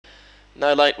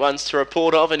No late ones to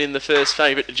report of, and in the first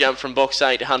favourite to jump from box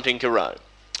 8, Hunting Carew.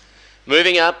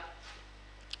 Moving up,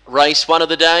 race 1 of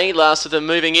the day, last of them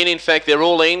moving in fact they're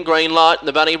all in, green light and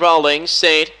the bunny rolling,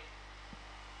 set.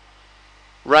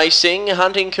 Racing,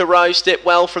 Hunting Carew stepped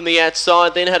well from the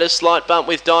outside, then had a slight bump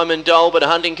with Diamond Doll, but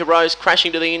Hunting Carew's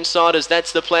crashing to the inside as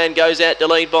That's the Plan goes out to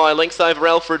lead by a length over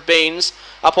Alfred Benz.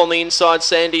 Up on the inside,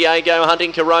 San Diego,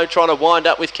 Hunting Carew trying to wind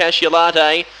up with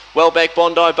Casciolate. Well back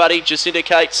Bondi Buddy, Jacinta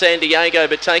Kate, San Diego,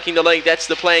 but taking the lead, That's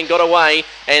the Plan got away,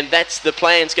 and That's the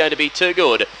Plan's going to be too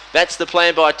good. That's the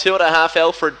Plan by 2.5,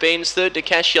 Alfred Benz, third to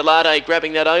Casciolate,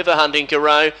 grabbing that over Hunting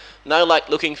Carew. No luck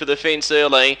looking for the fence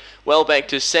early. Well back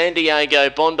to San Diego,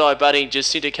 Bondi Buddy,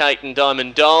 Jacinta Kate and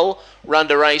Diamond Doll. Run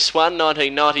to race 1,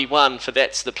 1991 for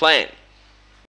That's the Plan.